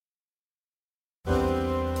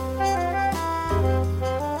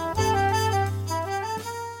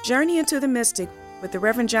Journey into the Mystic with the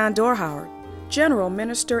Reverend John Dorhauer, General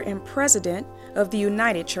Minister and President of the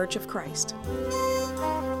United Church of Christ.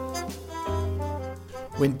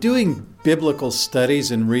 When doing biblical studies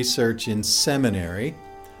and research in seminary,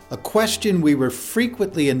 a question we were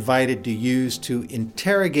frequently invited to use to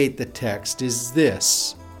interrogate the text is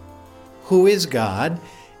this: who is God,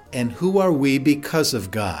 and who are we because of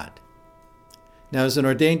God? Now, as an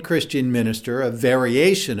ordained Christian minister, a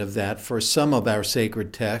variation of that for some of our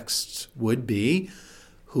sacred texts would be,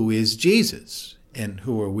 who is Jesus, and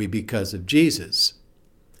who are we because of Jesus?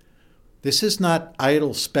 This is not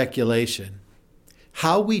idle speculation.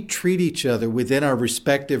 How we treat each other within our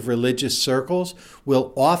respective religious circles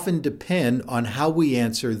will often depend on how we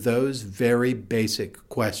answer those very basic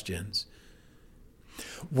questions.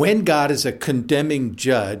 When God is a condemning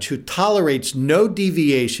judge who tolerates no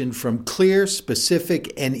deviation from clear,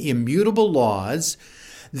 specific, and immutable laws,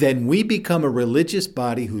 then we become a religious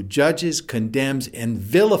body who judges, condemns, and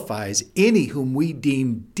vilifies any whom we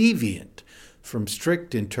deem deviant from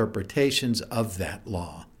strict interpretations of that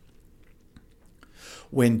law.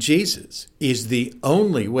 When Jesus is the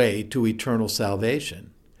only way to eternal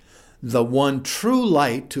salvation, the one true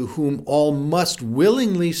light to whom all must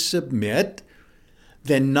willingly submit,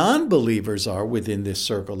 then non-believers are, within this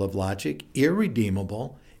circle of logic,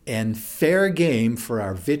 irredeemable and fair game for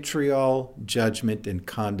our vitriol, judgment, and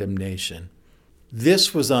condemnation.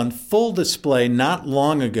 This was on full display not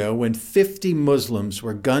long ago when 50 Muslims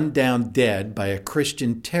were gunned down dead by a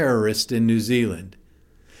Christian terrorist in New Zealand.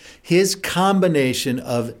 His combination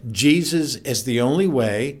of Jesus as the only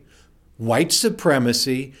way, white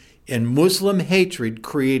supremacy, and Muslim hatred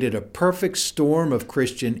created a perfect storm of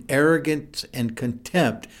Christian arrogance and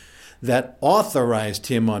contempt that authorized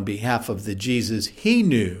him, on behalf of the Jesus he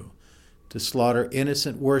knew, to slaughter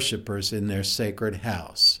innocent worshipers in their sacred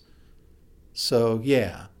house. So,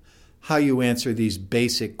 how you answer these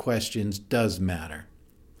basic questions does matter.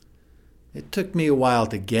 It took me a while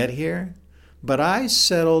to get here, but I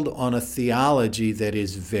settled on a theology that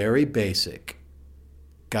is very basic.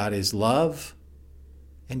 God is love,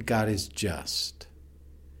 and God is just.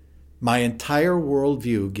 My entire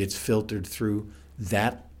worldview gets filtered through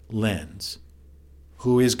that lens.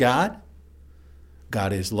 Who is God?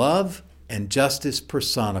 God is love and justice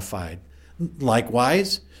personified.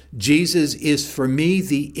 Likewise, Jesus is for me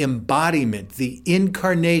the embodiment, the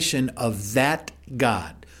incarnation of that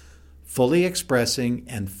God, fully expressing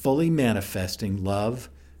and fully manifesting love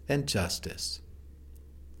and justice.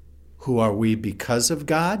 Who are we because of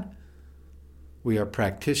God? We are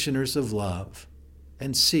practitioners of love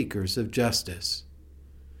and seekers of justice.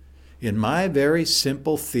 In my very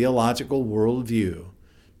simple theological worldview,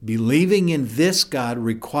 believing in this God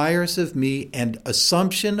requires of me an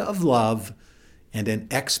assumption of love and an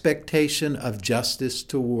expectation of justice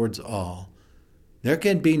towards all. There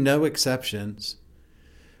can be no exceptions.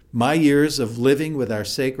 My years of living with our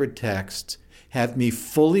sacred texts have me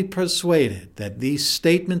fully persuaded that these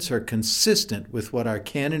statements are consistent with what our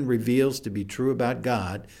canon reveals to be true about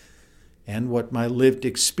God and what my lived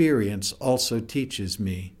experience also teaches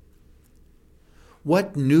me.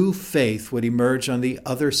 What new faith would emerge on the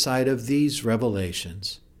other side of these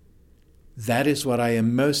revelations? That is what I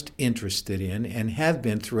am most interested in and have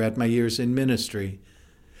been throughout my years in ministry.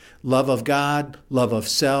 Love of God, love of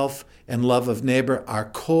self, and love of neighbor are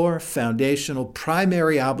core, foundational,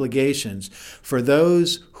 primary obligations for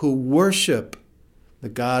those who worship the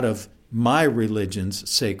God of my religion's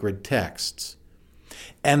sacred texts.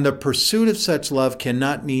 And the pursuit of such love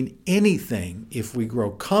cannot mean anything if we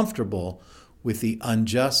grow comfortable with the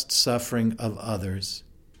unjust suffering of others.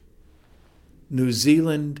 New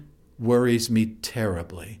Zealand worries me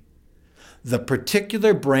terribly. The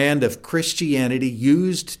particular brand of Christianity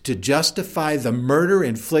used to justify the murder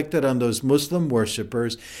inflicted on those Muslim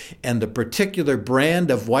worshippers and the particular brand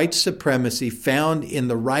of white supremacy found in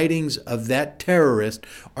the writings of that terrorist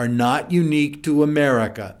are not unique to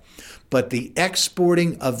America, but the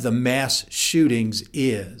exporting of the mass shootings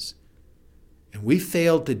is. And we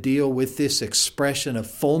failed to deal with this expression of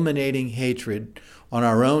fulminating hatred on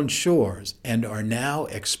our own shores and are now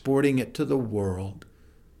exporting it to the world.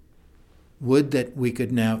 Would that we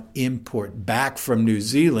could now import back from New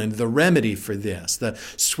Zealand the remedy for this, the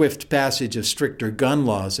swift passage of stricter gun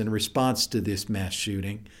laws in response to this mass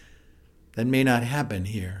shooting. That may not happen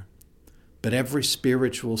here, but every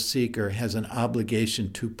spiritual seeker has an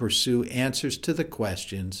obligation to pursue answers to the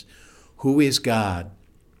questions, who is God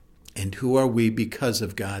and who are we because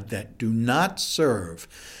of God, that do not serve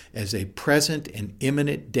as a present and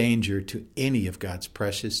imminent danger to any of God's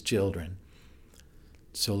precious children.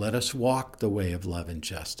 So let us walk the way of love and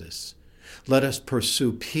justice, Let us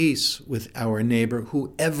pursue peace with our neighbor,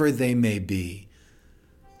 whoever they may be.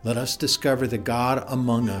 Let us discover the God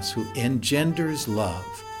among us who engenders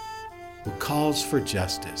love, who calls for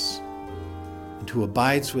justice, and who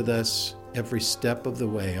abides with us every step of the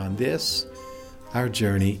way on this, our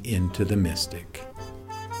journey into the mystic.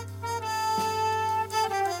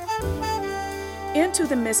 Into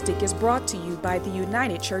the Mystic is brought to you by the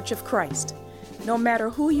United Church of Christ. No matter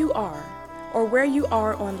who you are or where you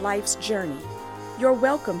are on life's journey, you're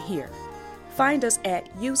welcome here. Find us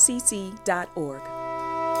at ucc.org.